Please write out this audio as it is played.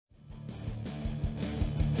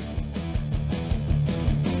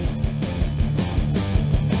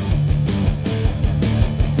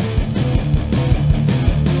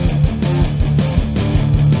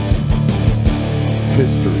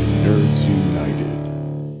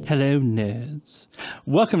Hello, nerds.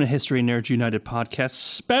 Welcome to History Nerds United podcast,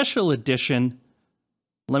 special edition.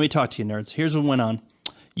 Let me talk to you, nerds. Here's what went on.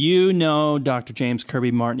 You know Dr. James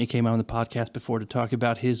Kirby Martin. He came on the podcast before to talk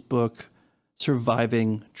about his book,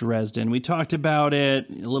 Surviving Dresden. We talked about it,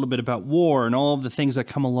 a little bit about war and all of the things that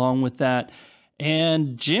come along with that.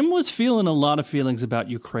 And Jim was feeling a lot of feelings about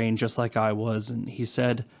Ukraine, just like I was. And he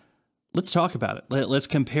said, let's talk about it. Let's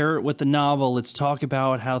compare it with the novel. Let's talk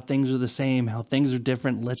about how things are the same, how things are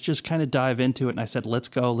different. Let's just kind of dive into it. And I said, let's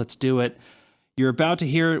go. Let's do it. You're about to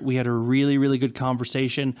hear it. We had a really, really good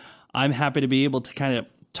conversation. I'm happy to be able to kind of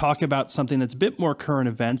talk about something that's a bit more current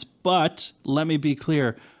events. But let me be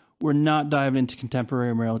clear. We're not diving into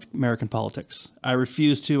contemporary American politics. I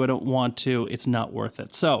refuse to. I don't want to. It's not worth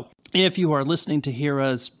it. So if you are listening to hear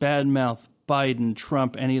us badmouth Biden,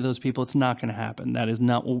 Trump, any of those people, it's not going to happen. That is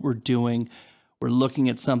not what we're doing. We're looking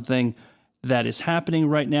at something that is happening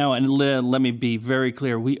right now. And let me be very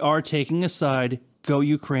clear. We are taking a side. Go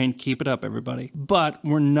Ukraine. Keep it up, everybody. But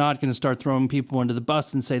we're not going to start throwing people under the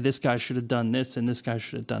bus and say this guy should have done this and this guy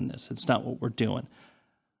should have done this. It's not what we're doing.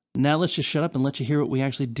 Now let's just shut up and let you hear what we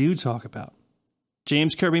actually do talk about.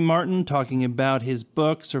 James Kirby Martin talking about his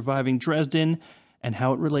book, Surviving Dresden, and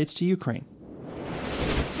how it relates to Ukraine.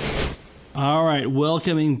 All right,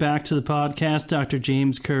 welcoming back to the podcast, Dr.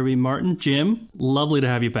 James Kirby Martin. Jim, lovely to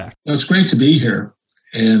have you back. Well, it's great to be here.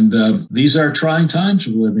 And these are trying times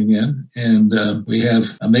we're living in. And we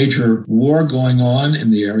have a major war going on in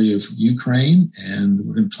the area of Ukraine. And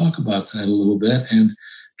we're going to talk about that a little bit and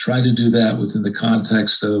try to do that within the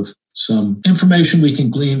context of some information we can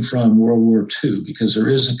glean from World War II, because there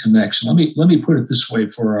is a connection. Let me put it this way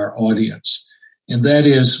for our audience, and that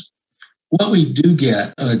is what we do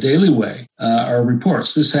get on a daily way are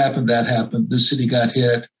reports. This happened, that happened, this city got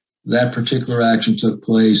hit, that particular action took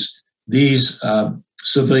place. These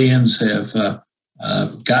civilians have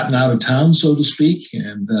gotten out of town, so to speak,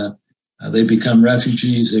 and they become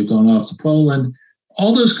refugees. They've gone off to Poland,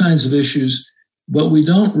 all those kinds of issues. But we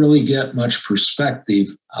don't really get much perspective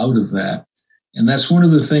out of that. And that's one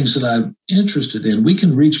of the things that I'm interested in. We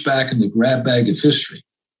can reach back in the grab bag of history,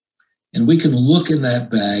 and we can look in that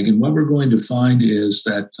bag. And what we're going to find is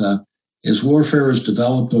that as warfare has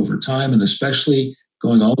developed over time, and especially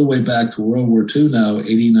going all the way back to World War II, now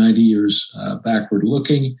 80, 90 years backward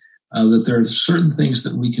looking, that there are certain things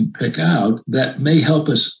that we can pick out that may help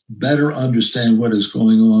us better understand what is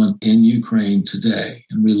going on in Ukraine today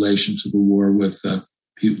in relation to the war with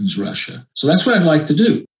Putin's Russia. So that's what I'd like to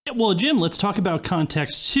do. Well, Jim, let's talk about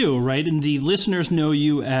context too, right? And the listeners know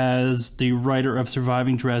you as the writer of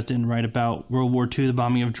Surviving Dresden, right, about World War II, the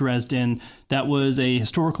bombing of Dresden. That was a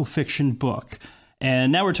historical fiction book.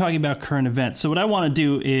 And now we're talking about current events. So what I want to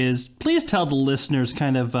do is please tell the listeners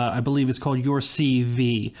kind of, I believe it's called your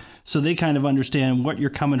CV, so they kind of understand what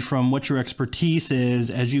you're coming from, what your expertise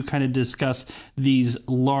is as you kind of discuss these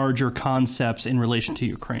larger concepts in relation to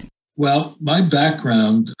Ukraine. Well, my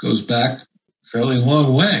background goes back a fairly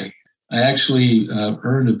long way. I actually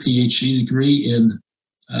earned a PhD degree in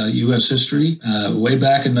U.S. history way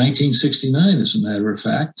back in 1969, as a matter of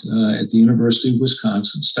fact, at the University of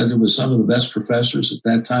Wisconsin. Studied with some of the best professors at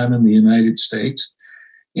that time in the United States.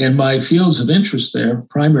 And my fields of interest there,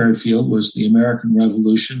 primary field, was the American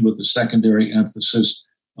Revolution with a secondary emphasis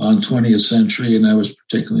on 20th century. And I was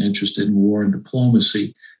particularly interested in war and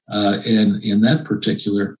diplomacy in that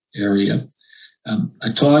particular area.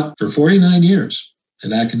 I taught for 49 years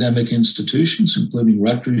at academic institutions, including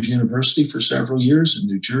Rutgers University for several years in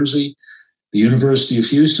New Jersey, the University of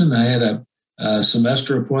Houston. I had a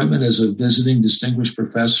semester appointment as a visiting distinguished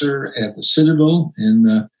professor at the Citadel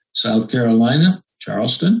in South Carolina,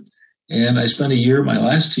 Charleston. And I spent a year, my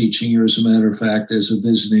last teaching year, as a matter of fact, as a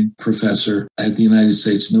visiting professor at the United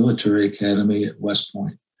States Military Academy at West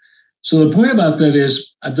Point. So the point about that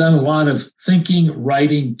is I've done a lot of thinking,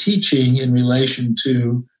 writing, teaching in relation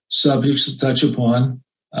to subjects that touch upon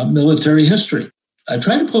military history. I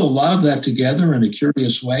tried to put a lot of that together in a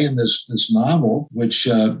curious way in this novel, which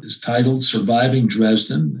is titled Surviving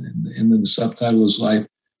Dresden, and then the subtitle is Life,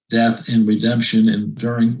 Death, and Redemption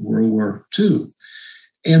during World War II.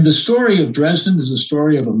 And the story of Dresden is a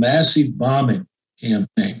story of a massive bombing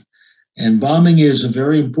campaign. And bombing is a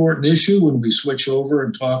very important issue when we switch over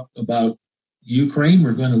and talk about Ukraine.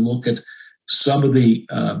 We're going to look at some of the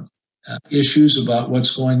issues about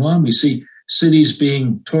what's going on. We see cities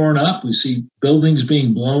being torn up. We see buildings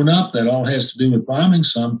being blown up. That all has to do with bombing,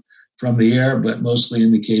 some from the air, but mostly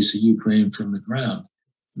in the case of Ukraine from the ground.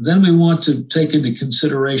 Then we want to take into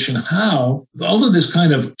consideration how all of this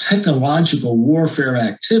kind of technological warfare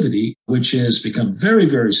activity, which has become very,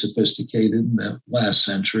 very sophisticated in the last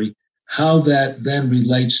century, how that then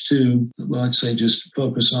relates to, well, let's say just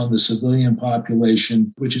focus on the civilian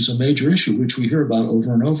population, which is a major issue, which we hear about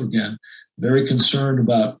over and over again. Very concerned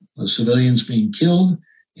about civilians being killed.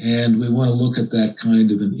 And we want to look at that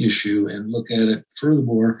kind of an issue and look at it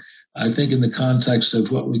furthermore, I think, in the context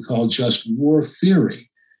of what we call just war theory,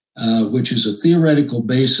 which is a theoretical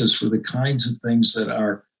basis for the kinds of things that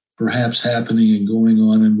are perhaps happening and going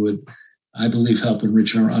on and would, I believe, help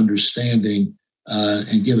enrich our understanding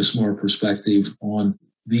and give us more perspective on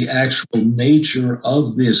the actual nature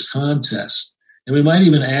of this contest. And we might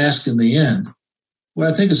even ask in the end, what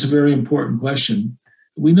I think is a very important question.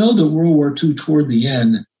 We know that World War II, toward the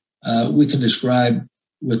end, we can describe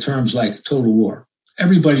with terms like total war.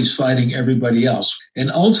 Everybody's fighting everybody else.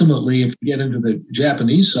 And ultimately, if you get into the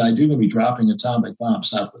Japanese side, you're going to be dropping atomic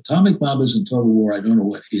bombs. Now, if atomic bomb isn't total war, I don't know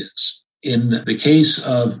what is. In the case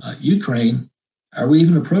of Ukraine, are we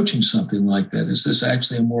even approaching something like that? Is this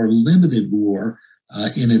actually a more limited war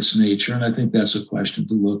in its nature? And I think that's a question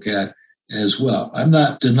to look at as well. I'm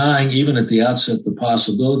not denying, even at the outset, the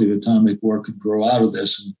possibility of atomic war could grow out of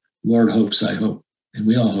this. And Lord hopes, I hope, and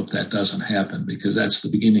we all hope that doesn't happen, because that's the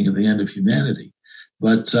beginning of the end of humanity.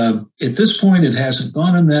 But at this point, it hasn't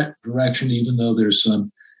gone in that direction, even though there's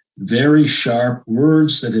some very sharp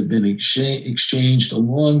words that have been exchanged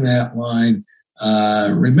along that line.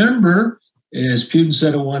 Remember, as Putin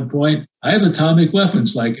said at one point, I have atomic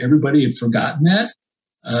weapons, like everybody had forgotten that.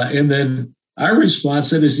 And then our response,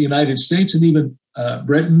 that is the United States and even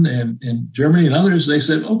Britain and Germany and others, they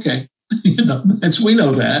said, okay, we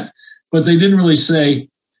know that. But they didn't really say,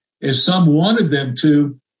 as some wanted them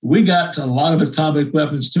to, we got a lot of atomic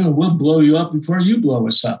weapons too, and we'll blow you up before you blow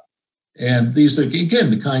us up. And these are, again,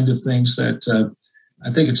 the kind of things that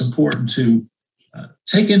I think it's important to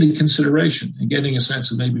take into consideration and getting a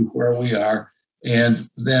sense of maybe where we are. And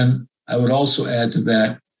then I would also add to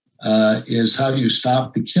that is how do you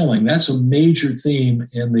stop the killing? That's a major theme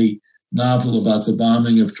in the novel about the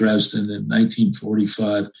bombing of Dresden in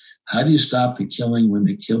 1945. How do you stop the killing when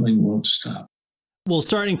the killing won't stop? Well,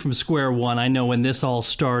 starting from square one, I know when this all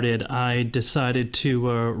started, I decided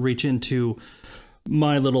to reach into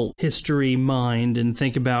my little history mind and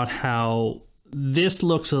think about how this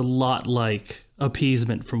looks a lot like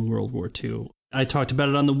appeasement from World War II. I talked about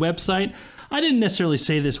it on the website. I didn't necessarily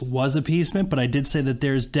say this was appeasement, but I did say that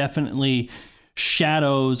there's definitely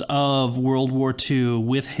shadows of World War II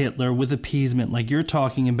with Hitler, with appeasement, like you're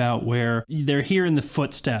talking about, where they're here in the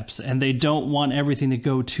footsteps and they don't want everything to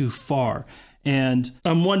go too far. And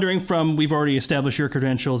I'm wondering, we've already established your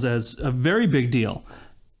credentials as a very big deal.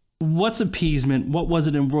 What's appeasement? What was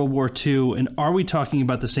it in World War II? And are we talking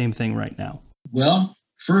about the same thing right now? Well,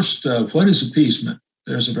 first, what is appeasement?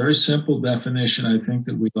 There's a very simple definition I think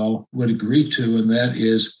that we all would agree to, and that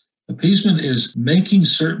is appeasement is making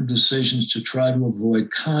certain decisions to try to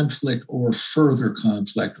avoid conflict or further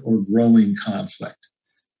conflict or growing conflict.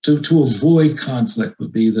 To avoid conflict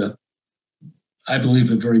would be I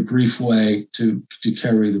believe, a very brief way to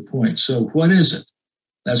carry the point. So what is it?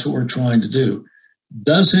 That's what we're trying to do.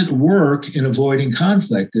 Does it work in avoiding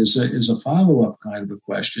conflict is a follow-up kind of a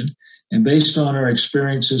question. And based on our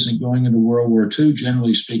experiences in going into World War II,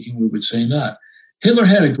 generally speaking, we would say not. Hitler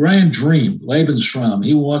had a grand dream, Lebenstraum.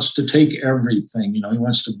 He wants to take everything. He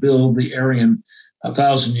wants to build the Aryan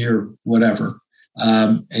 1,000-year whatever.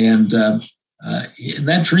 And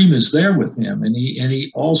that dream is there with him. And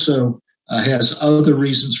he also has other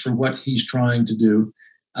reasons for what he's trying to do.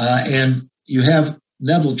 And you have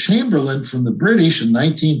Neville Chamberlain from the British in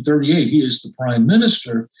 1938. He is the prime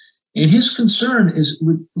minister. And his concern is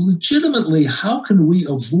legitimately, how can we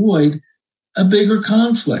avoid a bigger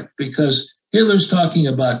conflict? Because Hitler's talking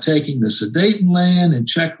about taking the Sudetenland, and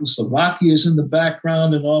Czechoslovakia is in the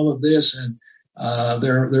background and all of this. And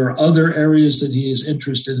there are other areas that he is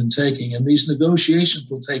interested in taking. And these negotiations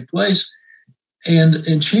will take place.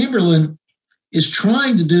 And Chamberlain is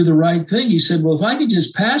trying to do the right thing. He said, well, if I could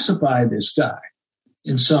just pacify this guy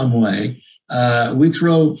in some way, we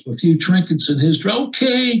throw a few trinkets in his drawer.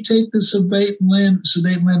 Okay, take the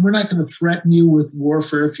Sudetenland. We're not going to threaten you with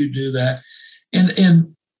warfare if you do that.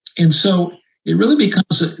 And so it really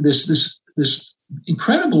becomes this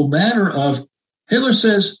incredible matter of Hitler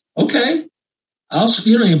says, okay,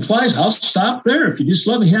 he implies I'll stop there if you just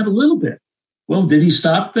let me have a little bit. Well, did he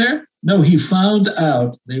stop there? No, he found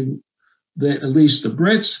out that at least the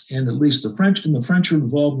Brits and at least the French, and the French are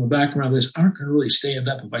involved in the background of this, aren't going to really stand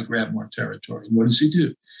up if I grab more territory. What does he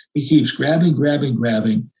do? He keeps grabbing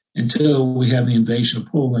until we have the invasion of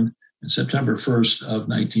Poland on September 1st of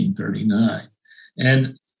 1939.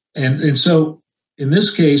 And so in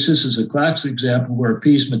this case, this is a classic example where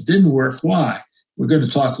appeasement didn't work. Why? we're going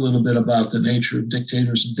to talk a little bit about the nature of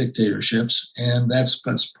dictators and dictatorships, and that's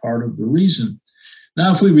part of the reason.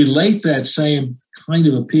 Now, if we relate that same kind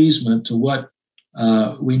of appeasement to what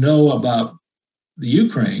we know about the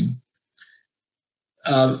Ukraine,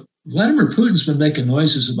 Vladimir Putin's been making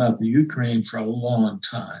noises about the Ukraine for a long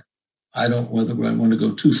time. I don't know whether I want to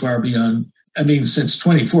go too far beyond, since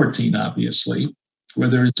 2014, obviously, where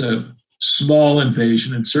there's a small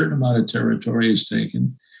invasion and a certain amount of territory is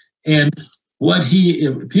taken. And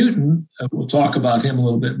Putin, we'll talk about him a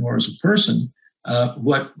little bit more as a person,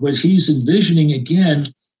 what he's envisioning again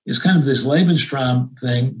is kind of this Lebensraum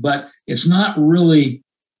thing, but it's not really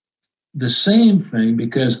the same thing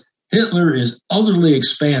because Hitler is utterly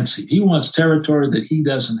expansive. He wants territory that he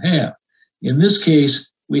doesn't have. In this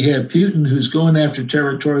case, we have Putin who's going after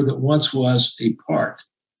territory that once was a part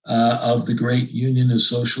of the great Union of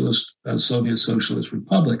Soviet Socialist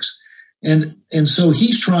Republics. And so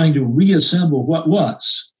he's trying to reassemble what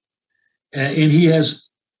was. And he has,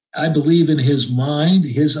 I believe, in his mind,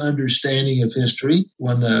 his understanding of history,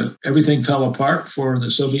 when everything fell apart for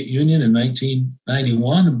the Soviet Union in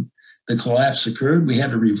 1991, the collapse occurred, we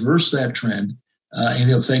had to reverse that trend, and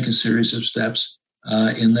he'll take a series of steps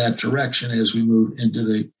in that direction as we move into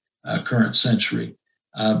the current century.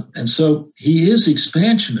 And so he is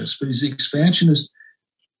expansionist, but he's expansionist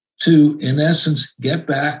to, in essence, get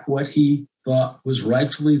back what he thought was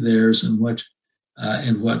rightfully theirs and what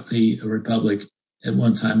the Republic at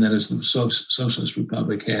one time, that is the Socialist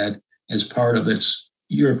Republic, had as part of its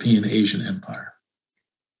European Asian empire.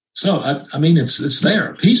 So, it's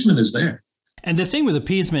there. Appeasement is there. And the thing with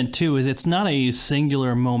appeasement, too, is it's not a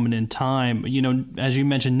singular moment in time. As you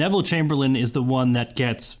mentioned, Neville Chamberlain is the one that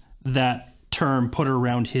gets that term put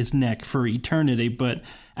around his neck for eternity. But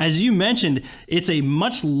as you mentioned, it's a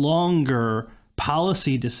much longer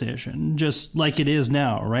policy decision, just like it is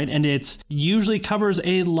now, right? And it's usually covers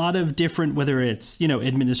a lot of different, whether it's,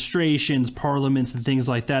 administrations, parliaments, and things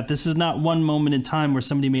like that. This is not one moment in time where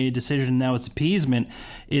somebody made a decision and now it's appeasement.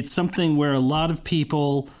 It's something where a lot of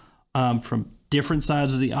people from different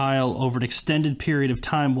sides of the aisle over an extended period of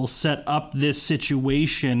time will set up this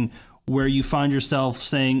situation where you find yourself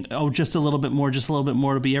saying, oh, just a little bit more,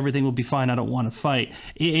 everything will be fine. I don't want to fight.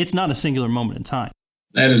 It's not a singular moment in time.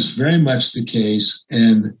 That is very much the case.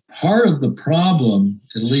 And part of the problem,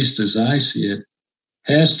 at least as I see it,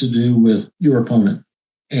 has to do with your opponent.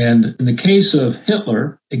 And in the case of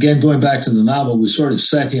Hitler, again, going back to the novel, we sort of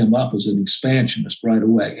set him up as an expansionist right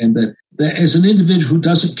away. And that as an individual who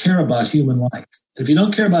doesn't care about human life. If you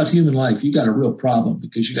don't care about human life, you got a real problem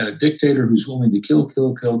because you got a dictator who's willing to kill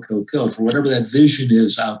for whatever that vision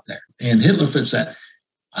is out there. And Hitler fits that.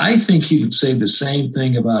 I think he could say the same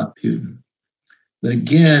thing about Putin. But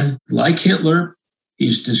again, like Hitler,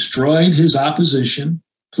 he's destroyed his opposition,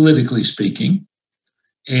 politically speaking,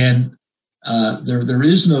 and there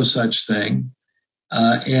is no such thing.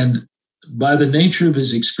 And by the nature of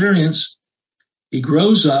his experience, he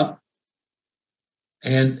grows up,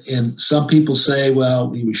 and some people say,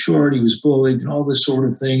 well, he was short, he was bullied, and all this sort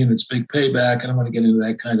of thing, and it's big payback. I don't want to get into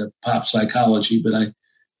that kind of pop psychology,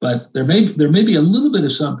 but there may be a little bit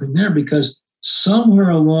of something there because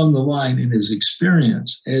somewhere along the line in his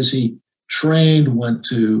experience, as he trained, went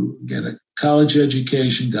to get a college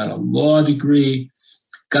education, got a law degree,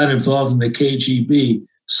 got involved in the KGB,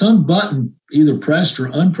 some button either pressed or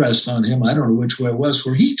unpressed on him, I don't know which way it was,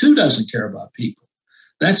 where he too doesn't care about people.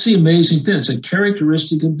 That's the amazing thing. It's a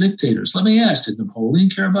characteristic of dictators. Let me ask, did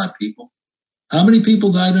Napoleon care about people? How many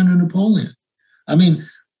people died under Napoleon?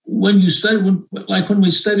 When we studied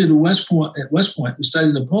at West Point, we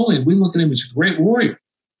studied Napoleon, we look at him as a great warrior.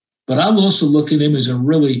 But I'll also look at him as a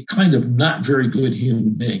really kind of not very good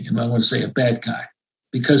human being. And I want to say a bad guy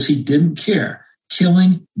because he didn't care.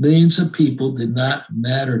 Killing millions of people did not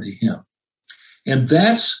matter to him. And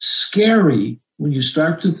that's scary when you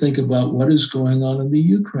start to think about what is going on in the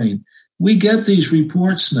Ukraine. We get these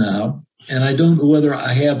reports now, and I don't know whether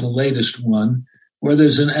I have the latest one, where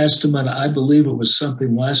there's an estimate, I believe it was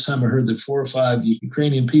something last time I heard that 4 or 5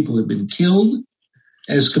 Ukrainian people had been killed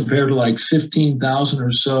as compared to like 15,000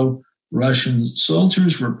 or so Russian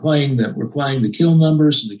soldiers were playing the kill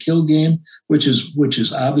numbers and the kill game, which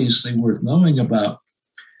is obviously worth knowing about.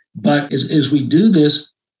 But as we do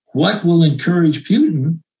this, what will encourage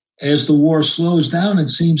Putin as the war slows down and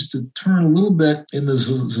seems to turn a little bit in the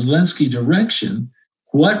Zelensky direction?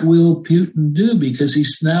 What will Putin do? Because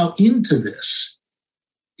he's now into this.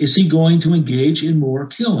 Is he going to engage in more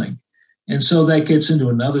killing? And so that gets into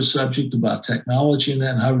another subject about technology and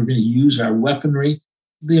how we're going to use our weaponry.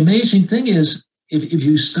 The amazing thing is, if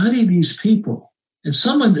you study these people, and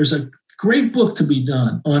there's a great book to be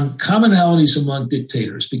done on commonalities among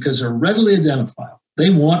dictators because they're readily identifiable.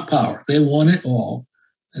 They want power. They want it all,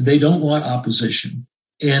 and they don't want opposition.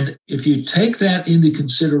 And if you take that into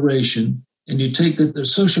consideration and you take that they're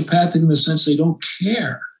sociopathic in the sense they don't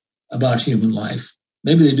care about human life,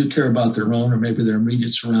 maybe they do care about their own or maybe their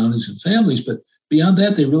immediate surroundings and families, but beyond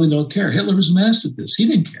that, they really don't care. Hitler was a master at this. He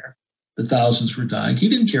didn't care that thousands were dying. He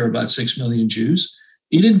didn't care about 6 million Jews.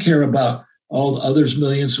 He didn't care about all the others,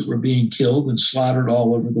 millions that were being killed and slaughtered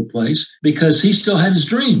all over the place because he still had his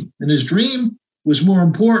dream. And his dream was more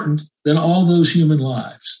important than all those human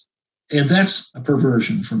lives. And that's a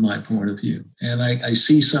perversion from my point of view. And I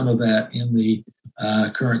see some of that in the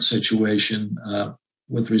current situation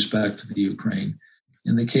with respect to the Ukraine.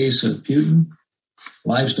 In the case of Putin,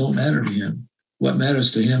 lives don't matter to him. What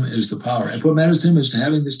matters to him is the power. And what matters to him is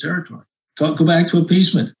having this territory. Go back to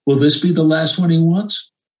appeasement. Will this be the last one he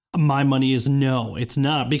wants? My money is no, it's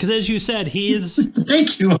not. Because as you said, he is...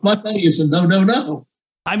 Thank you. My money is a no, no, no.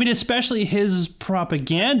 I mean, especially his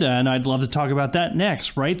propaganda, and I'd love to talk about that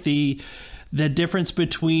next, right? The difference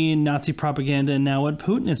between Nazi propaganda and now what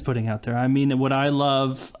Putin is putting out there. I mean, what I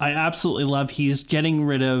absolutely love, he's getting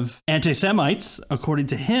rid of anti-Semites, according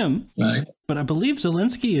to him. Right. But I believe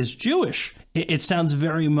Zelensky is Jewish. It sounds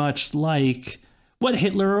very much like what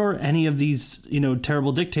Hitler or any of these,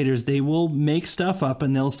 terrible dictators, they will make stuff up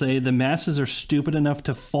and they'll say the masses are stupid enough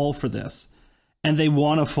to fall for this. And they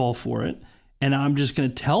want to fall for it. And I'm just going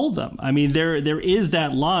to tell them. I mean, there is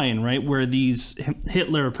that line, right, where these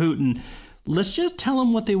Hitler or Putin, let's just tell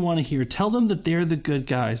them what they want to hear. Tell them that they're the good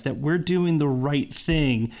guys, that we're doing the right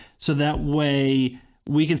thing, so that way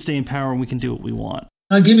we can stay in power and we can do what we want.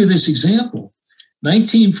 I'll give you this example.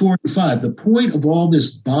 1945, the point of all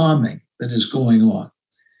this bombing that is going on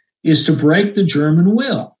is to break the German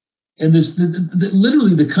will. And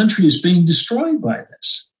literally the country is being destroyed by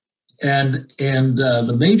this. And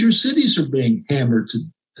the major cities are being hammered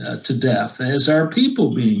to death, as are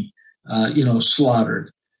people being,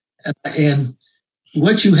 slaughtered. And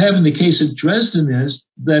what you have in the case of Dresden is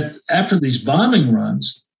that after these bombing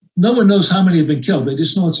runs, no one knows how many have been killed. They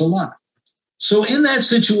just know it's a lot. So in that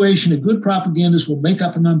situation, a good propagandist will make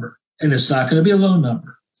up a number, and it's not going to be a low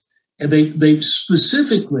number. And they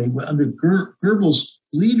specifically, under Goebbels'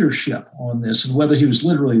 leadership on this, and whether he was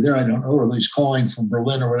literally there, I don't know, or he's calling from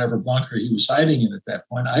Berlin or whatever bunker he was hiding in at that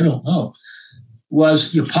point, I don't know,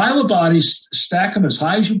 was you pile the bodies, stack them as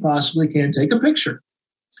high as you possibly can, take a picture,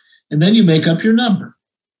 and then you make up your number.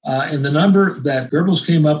 And the number that Goebbels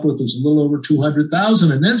came up with was a little over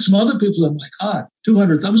 200,000. And then some other people are like, God,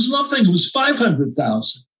 200,000 was nothing. It was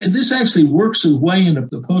 500,000. And this actually works its way into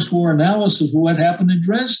the post-war analysis of what happened in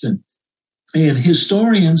Dresden. And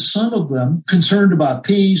historians, some of them concerned about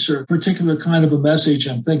peace or a particular kind of a message.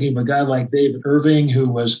 I'm thinking of a guy like David Irving, who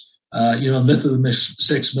was, Myth of the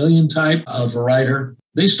 6 Million type of a writer.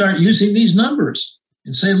 They start using these numbers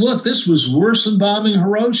and say, look, this was worse than bombing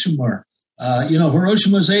Hiroshima.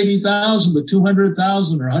 Hiroshima's 80,000, but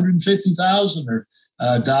 200,000 or 150,000 or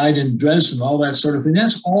died in Dresden, all that sort of thing.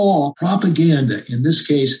 That's all propaganda. In this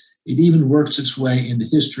case, it even works its way into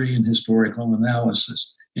history and historical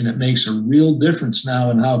analysis. And it makes a real difference now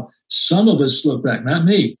in how some of us look back, not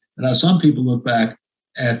me, but how some people look back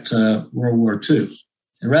at World War II.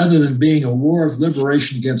 And rather than being a war of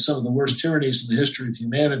liberation against some of the worst tyrannies in the history of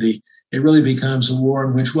humanity, it really becomes a war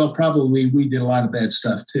in which, well, probably we did a lot of bad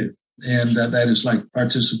stuff too. And that is like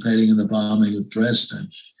participating in the bombing of Dresden.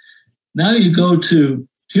 Now you go to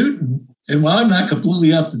Putin, and while I'm not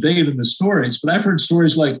completely up to date in the stories, but I've heard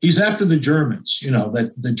stories like he's after the Germans,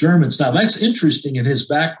 that the Germans. Now that's interesting in his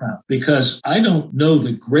background because I don't know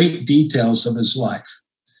the great details of his life,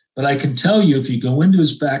 but I can tell you if you go into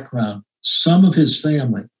his background, some of his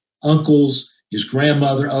family, uncles, his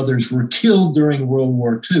grandmother, others were killed during World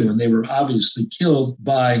War II, and they were obviously killed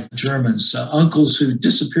by Germans. Uncles who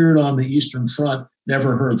disappeared on the Eastern Front,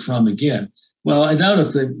 never heard from again. Well, I doubt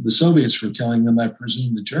if the Soviets were killing them. I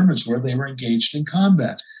presume the Germans were. They were engaged in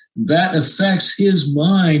combat. That affects his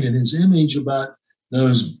mind and his image about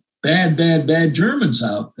those bad, bad, bad Germans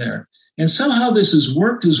out there. And somehow this has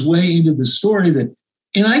worked its way into the story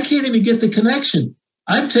and I can't even get the connection.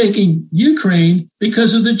 I'm taking Ukraine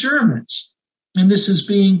because of the Germans. And this is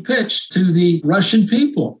being pitched to the Russian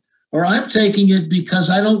people. Or I'm taking it because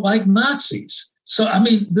I don't like Nazis. So,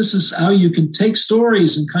 this is how you can take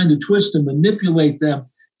stories and kind of twist and manipulate them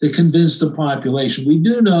to convince the population. We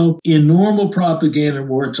do know in normal propaganda in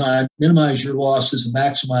wartime, minimize your losses and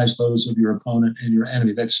maximize those of your opponent and your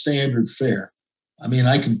enemy. That's standard fare. I mean,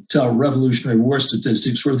 I can tell Revolutionary War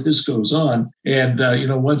statistics where this goes on. And,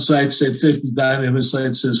 one side said 50 died, and the other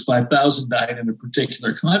side says 5,000 died in a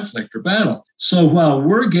particular conflict or battle. So while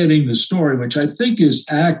we're getting the story, which I think is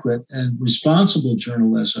accurate and responsible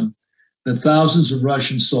journalism, that thousands of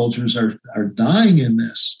Russian soldiers are dying in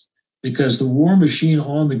this because the war machine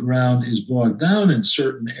on the ground is bogged down in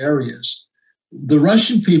certain areas. The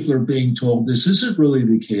Russian people are being told this isn't really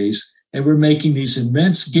the case, and we're making these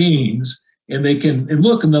immense gains. And they can, and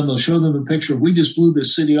look, and then they'll show them a picture of, we just blew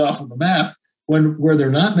this city off of the map, where they're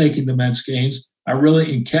not making the immense gains, are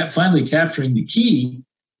really finally capturing the key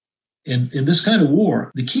in this kind of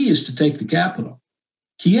war. The key is to take the capital,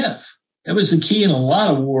 Kiev. That was the key in a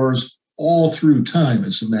lot of wars all through time,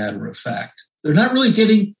 as a matter of fact. They're not really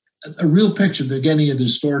getting a real picture. They're getting a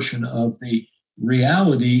distortion of the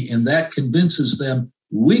reality, and that convinces them,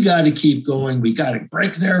 we got to keep going. We got to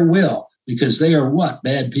break their will, because they are what?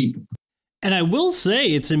 Bad people. And I will say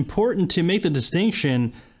it's important to make the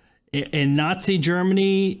distinction. In Nazi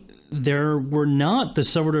Germany, there were not the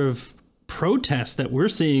sort of protests that we're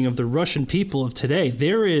seeing of the Russian people of today.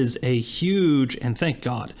 There is a huge, and thank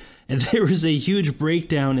God, and there is a huge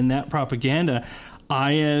breakdown in that propaganda.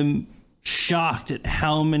 I am shocked at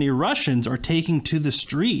how many Russians are taking to the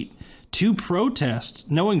street to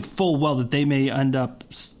protest, knowing full well that they may end up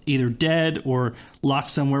either dead or locked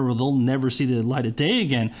somewhere where they'll never see the light of day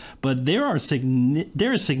again. But there is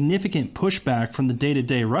significant pushback from the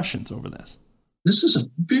day-to-day Russians over this. This is a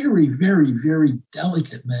very, very, very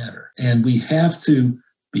delicate matter, and we have to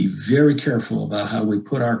be very careful about how we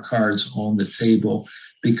put our cards on the table,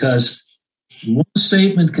 because one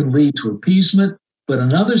statement can lead to appeasement, but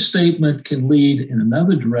another statement can lead in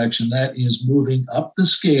another direction, that is moving up the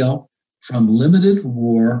scale from limited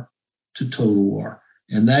war to total war.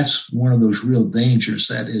 And that's one of those real dangers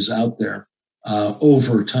that is out there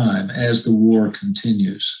over time as the war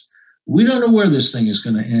continues. We don't know where this thing is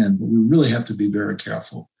going to end, but we really have to be very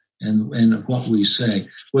careful in what we say,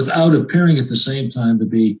 without appearing at the same time to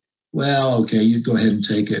be, well, okay, you go ahead and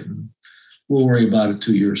take it, and we'll worry about it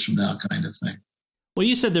 2 years from now, kind of thing. Well,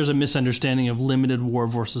 you said there's a misunderstanding of limited war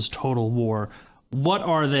versus total war. What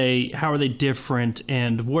are they? How are they different?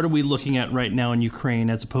 And what are we looking at right now in Ukraine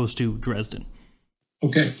as opposed to Dresden?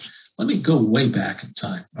 Okay, let me go way back in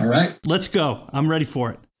time, all right? Let's go. I'm ready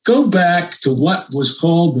for it. Go back to what was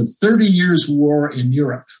called the 30 Years' War in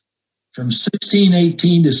Europe, from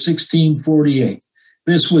 1618 to 1648.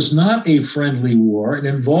 This was not a friendly war. It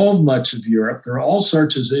involved much of Europe. There are all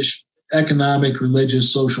sorts of issues, economic,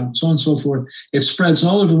 religious, social, so on and so forth. It spreads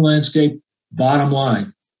all over the landscape. Bottom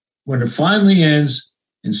line, when it finally ends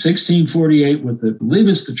in 1648 with, I believe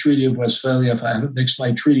it's the Treaty of Westphalia, if I haven't mixed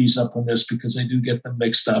my treaties up on this, because I do get them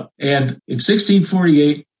mixed up. And in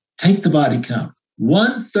 1648, take the body count.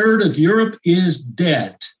 1/3 of Europe is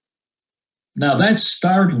dead. Now that's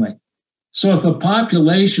startling. So if the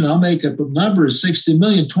population, I'll make up a number, is 60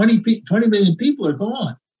 million, 20 million people are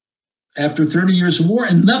gone after 30 years of war,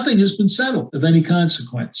 and nothing has been settled of any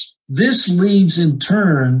consequence. This leads in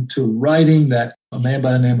turn to writing that a man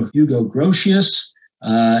by the name of Hugo Grotius,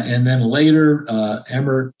 and then later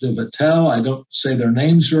Emmer de Vattel, I don't say their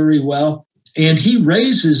names very well, and he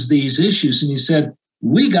raises these issues, and he said,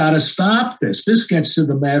 we got to stop this. This gets to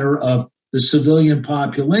the matter of the civilian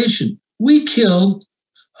population. We killed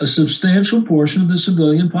a substantial portion of the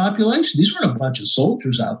civilian population. These weren't a bunch of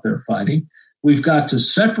soldiers out there fighting. We've got to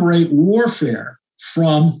separate warfare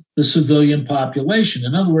from the civilian population.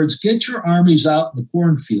 In other words, get your armies out in the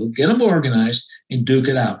cornfield, get them organized, and duke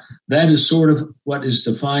it out. That is sort of what is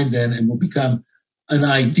defined then and will become an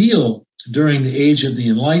ideal during the age of the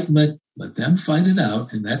Enlightenment. Let them fight it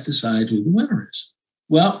out, and that decide who the winner is.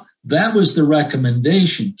 Well, that was the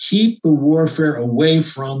recommendation. Keep the warfare away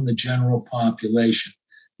from the general population.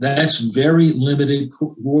 That's very limited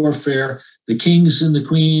warfare. The kings and the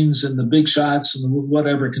queens and the big shots and the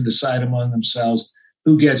whatever can decide among themselves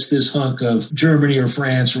who gets this hunk of Germany or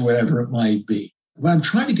France or whatever it might be. What I'm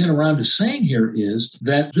trying to get around to saying here is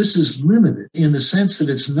that this is limited in the sense that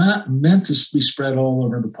it's not meant to be spread all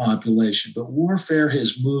over the population, but warfare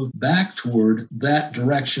has moved back toward that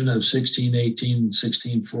direction of 1618 and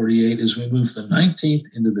 1648 as we move from the 19th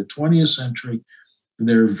into the 20th century.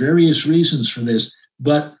 There are various reasons for this,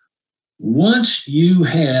 but once you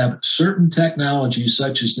have certain technologies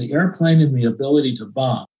such as the airplane and the ability to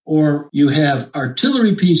bomb, or you have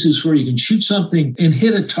artillery pieces where you can shoot something and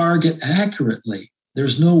hit a target accurately,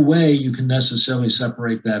 there's no way you can necessarily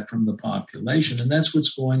separate that from the population. And that's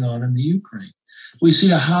what's going on in the Ukraine. We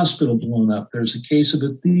see a hospital blown up. There's a case of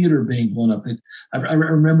a theater being blown up. I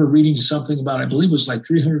remember reading something about, I believe it was like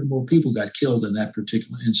 300 more people got killed in that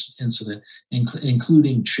particular incident,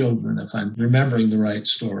 including children, if I'm remembering the right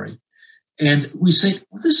story. And we say,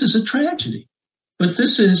 well, this is a tragedy. But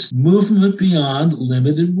this is movement beyond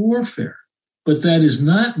limited warfare. But that does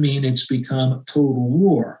not mean it's become total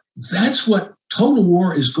war. That's what total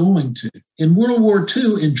war is going to. In World War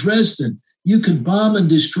II, in Dresden, you could bomb and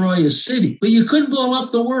destroy a city, but you couldn't blow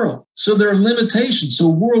up the world. So there are limitations. So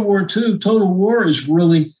World War II, total war is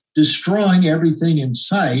really destroying everything in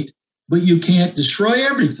sight, but you can't destroy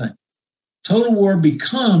everything. Total war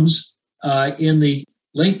becomes, in the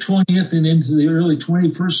late 20th and into the early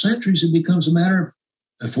 21st centuries, it becomes a matter of,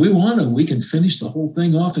 if we want to, we can finish the whole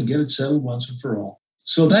thing off and get it settled once and for all.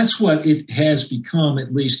 So that's what it has become,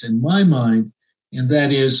 at least in my mind. And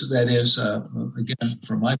that is again,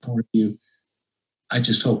 from my point of view, I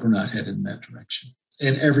just hope we're not headed in that direction.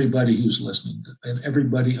 And everybody who's listening, and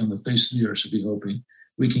everybody on the face of the earth should be hoping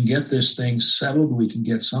we can get this thing settled. We can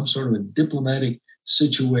get some sort of a diplomatic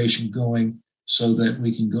situation going so that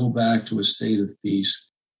we can go back to a state of peace.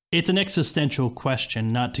 It's an existential question,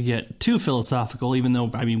 not to get too philosophical, even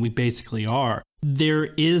though, I mean, we basically are. There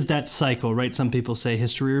is that cycle, right? Some people say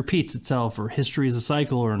history repeats itself, or history is a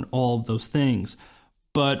cycle, or all of those things.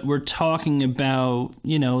 But we're talking about,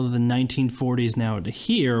 the 1940s now to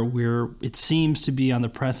here, where it seems to be on the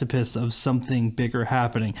precipice of something bigger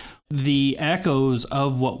happening. The echoes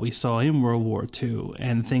of what we saw in World War II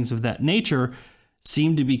and things of that nature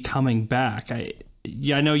seem to be coming back. I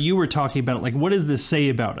know you were talking about it, like, what does this say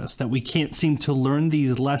about us? That we can't seem to learn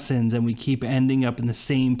these lessons and we keep ending up in the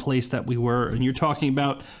same place that we were. And you're talking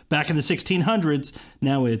about back in the 1600s,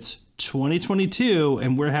 now it's 2022,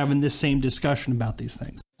 and we're having this same discussion about these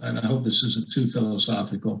things. And I hope this isn't too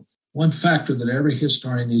philosophical. One factor that every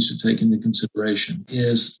historian needs to take into consideration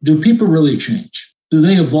is, do people really change? Do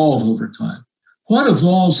they evolve over time? What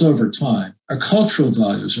evolves over time are cultural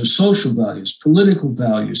values, or social values, political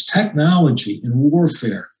values, technology, and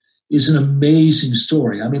warfare is an amazing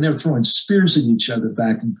story. I mean, they're throwing spears at each other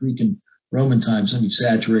back in Greek and Roman times. I'm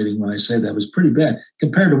exaggerating when I say that. It was pretty bad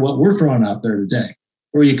compared to what we're throwing out there today,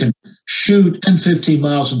 where you can shoot 10, 15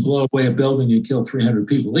 miles and blow away a building and kill 300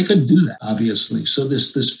 people. They couldn't do that, obviously. So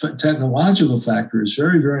this technological factor is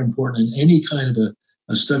very, very important in any kind of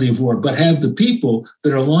a study of war. But have the people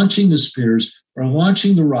that are launching the spears or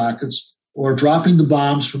launching the rockets or dropping the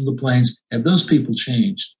bombs from the planes, have those people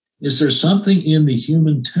changed? Is there something in the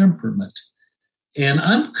human temperament? And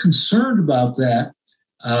I'm concerned about that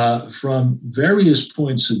from various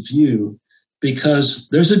points of view, because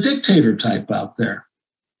there's a dictator type out there.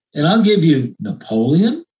 And I'll give you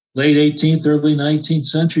Napoleon, late 18th, early 19th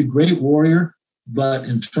century, great warrior. But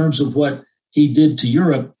in terms of what he did to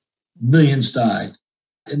Europe, millions died.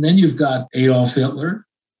 And then you've got Adolf Hitler.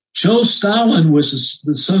 Joe Stalin was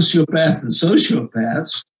the sociopath of the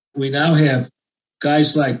sociopaths. We now have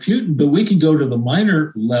guys like Putin, but we can go to the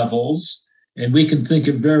minor levels and we can think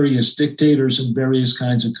of various dictators in various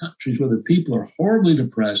kinds of countries where the people are horribly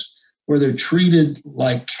depressed, where they're treated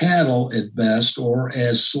like cattle at best or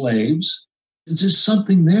as slaves. There's just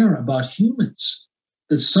something there about humans,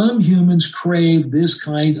 that some humans crave this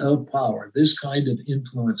kind of power, this kind of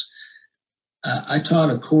influence. I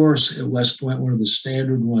taught a course at West Point, one of the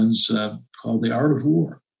standard ones called The Art of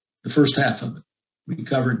War, the first half of it. We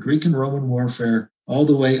covered Greek and Roman warfare all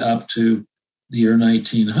the way up to the year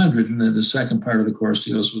 1900. And then the second part of the course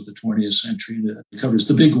deals with the 20th century. And it covers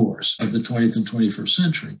the big wars of the 20th and 21st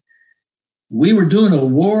century. We were doing a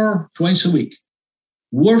war twice a week.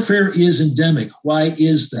 Warfare is endemic. Why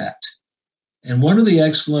is that? And one of the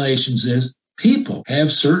explanations is people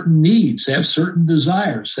have certain needs, have certain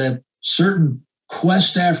desires, have certain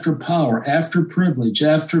quest after power, after privilege,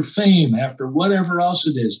 after fame, after whatever else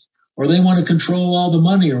it is, or they want to control all the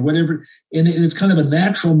money or whatever. And it's kind of a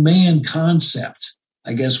natural man concept,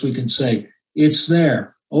 I guess we can say. It's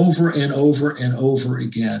there over and over and over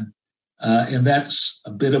again. And that's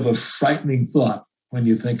a bit of a frightening thought when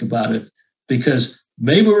you think about it, because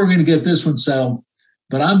maybe we're going to get this one settled,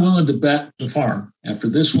 but I'm willing to bet the farm after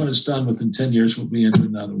this one is done, within 10 years, we'll be into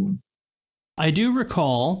another one. I do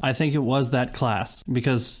recall, I think it was that class,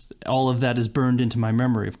 because all of that is burned into my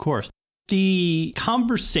memory, of course. The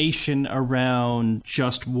conversation around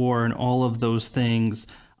just war and all of those things,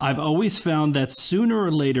 I've always found that sooner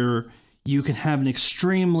or later, you can have an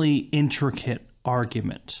extremely intricate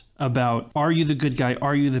argument about, are you the good guy?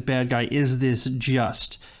 Are you the bad guy? Is this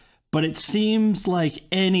just? But it seems like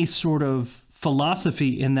any sort of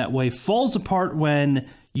philosophy in that way falls apart when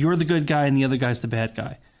you're the good guy and the other guy's the bad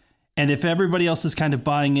guy. And if everybody else is kind of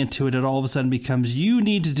buying into it, it all of a sudden becomes you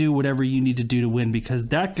need to do whatever you need to do to win because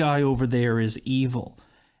that guy over there is evil.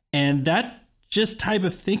 And that just type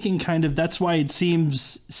of thinking that's why it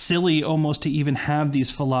seems silly almost to even have these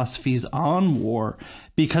philosophies on war,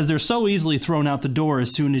 because they're so easily thrown out the door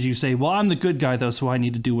as soon as you say, well, I'm the good guy though, so I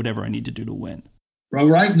need to do whatever I need to do to win. Well,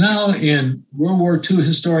 right now in World War II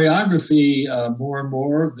historiography, more and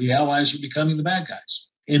more the Allies are becoming the bad guys.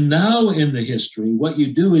 And now in the history, what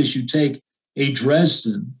you do is you take a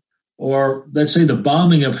Dresden, or let's say the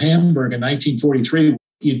bombing of Hamburg in 1943,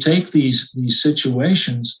 you take these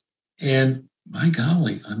situations and my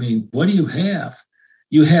golly, I mean, what do you have?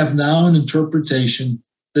 You have now an interpretation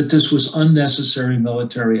that this was unnecessary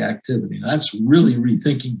military activity. That's really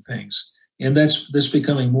rethinking things. And that's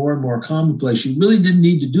becoming more and more commonplace. You really didn't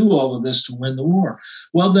need to do all of this to win the war.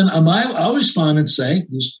 Well, then I'll respond and say,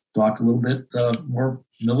 just talk a little bit more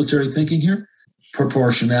military thinking here.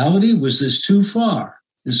 Proportionality, was this too far?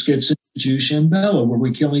 This gets into Jus in bello. Were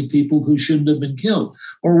we killing people who shouldn't have been killed?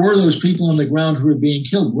 Or were those people on the ground who were being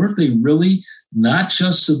killed, weren't they really not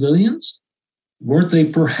just civilians? Weren't they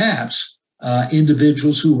perhaps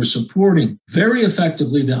individuals who were supporting very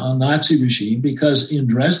effectively the Nazi regime? Because in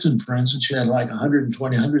Dresden, for instance, you had like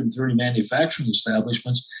 120, 130 manufacturing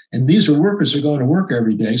establishments, and these are workers who are going to work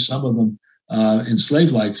every day, some of them in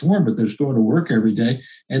slave-like form, but they're going to work every day,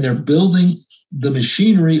 and they're building the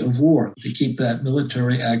machinery of war to keep that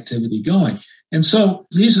military activity going. And so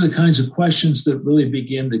these are the kinds of questions that really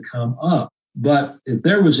begin to come up. But if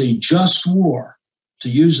there was a just war, to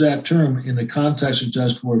use that term in the context of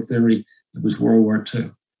just war theory, it was World War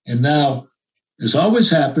II. And now, as always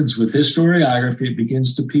happens with historiography, it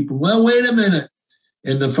begins to people, well, wait a minute.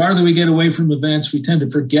 And the farther we get away from events, we tend to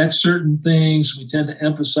forget certain things. We tend to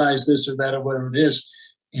emphasize this or that or whatever it is.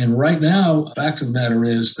 And right now, the fact of the matter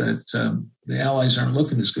is that the Allies aren't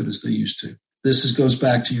looking as good as they used to. This goes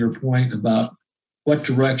back to your point about what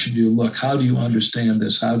direction do you look? How do you understand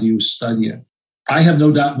this? How do you study it? I have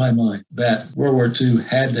no doubt in my mind that World War II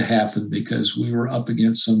had to happen because we were up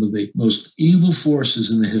against some of the most evil forces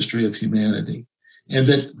in the history of humanity. And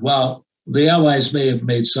that while the Allies may have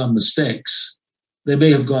made some mistakes, they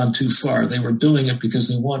may have gone too far. They were doing it because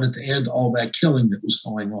they wanted to end all that killing that was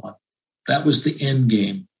going on. That was the end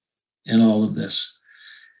game in all of this.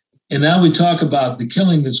 And now we talk about the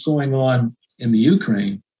killing that's going on in the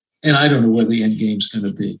Ukraine, and I don't know where the end game's going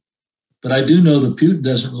to be. But I do know that Putin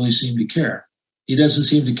doesn't really seem to care. He doesn't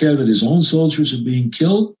seem to care that his own soldiers are being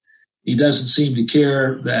killed. He doesn't seem to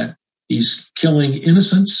care that he's killing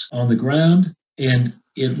innocents on the ground. And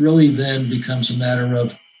it really then becomes a matter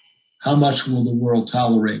of how much will the world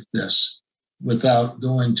tolerate this without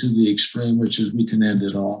going to the extreme, which is we can end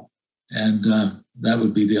it all. And that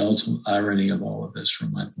would be the ultimate irony of all of this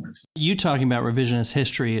from my point of view. You talking about revisionist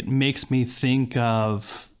history, it makes me think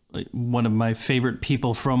of one of my favorite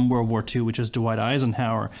people from World War II, which is Dwight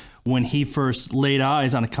Eisenhower, when he first laid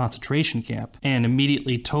eyes on a concentration camp and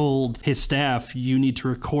immediately told his staff, you need to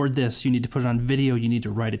record this, you need to put it on video, you need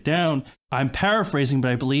to write it down. I'm paraphrasing,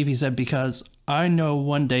 but I believe he said, because I know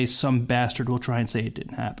one day some bastard will try and say it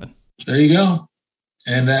didn't happen. There you go.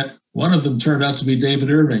 And that one of them turned out to be David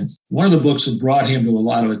Irving. One of the books that brought him to a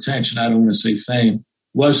lot of attention, I don't want to say fame,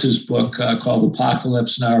 was his book called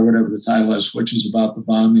Apocalypse Now, or whatever the title is, which is about the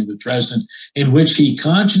bombing of Dresden, in which he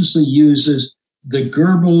consciously uses the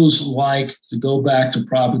Goebbels-like, to go back to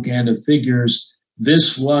propaganda figures,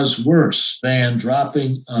 this was worse than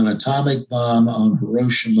dropping an atomic bomb on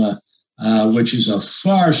Hiroshima, which is a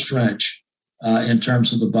far stretch in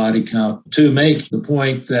terms of the body count, to make the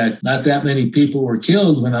point that not that many people were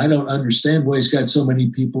killed, when I don't understand why he's got so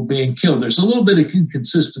many people being killed. There's a little bit of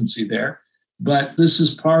inconsistency there. But this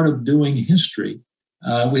is part of doing history.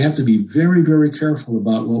 We have to be very, very careful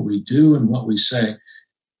about what we do and what we say.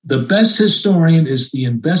 The best historian is the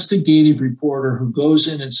investigative reporter who goes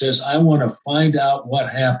in and says, I want to find out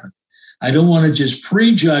what happened. I don't want to just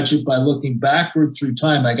prejudge it by looking backward through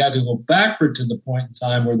time. I got to go backward to the point in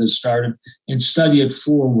time where this started and study it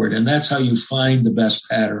forward. And that's how you find the best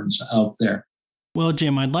patterns out there. Well,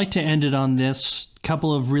 Jim, I'd like to end it on this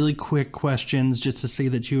couple of really quick questions just to see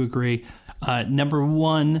that you agree. Number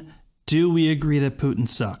one, do we agree that Putin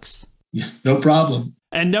sucks? Yeah, no problem.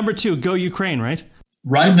 And number two, go Ukraine, right?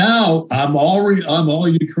 Right now, I'm all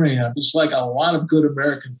Ukraine. I'm just like a lot of good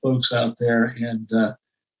American folks out there. And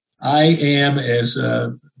I am, as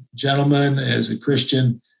a gentleman, as a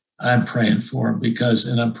Christian, I'm praying for him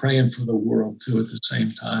and I'm praying for the world too at the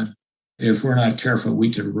same time. If we're not careful,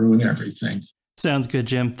 we could ruin everything. Sounds good,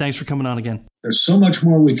 Jim. Thanks for coming on again. There's so much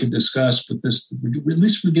more we could discuss, but this, at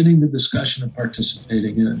least we're getting the discussion and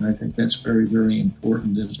participating in it. And I think that's very, very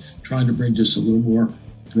important, and trying to bring just a little more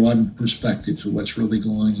broad perspective to what's really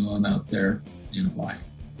going on out there and why.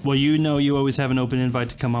 Well, you know you always have an open invite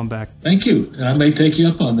to come on back. Thank you. And I may take you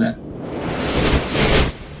up on that.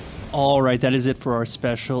 All right, that is it for our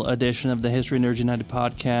special edition of the History Nerds United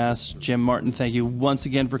podcast. Jim Martin, thank you once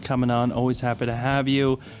again for coming on. Always happy to have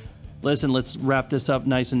you. Listen, let's wrap this up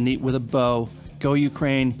nice and neat with a bow. Go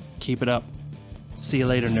Ukraine. Keep it up. See you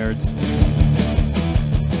later, nerds.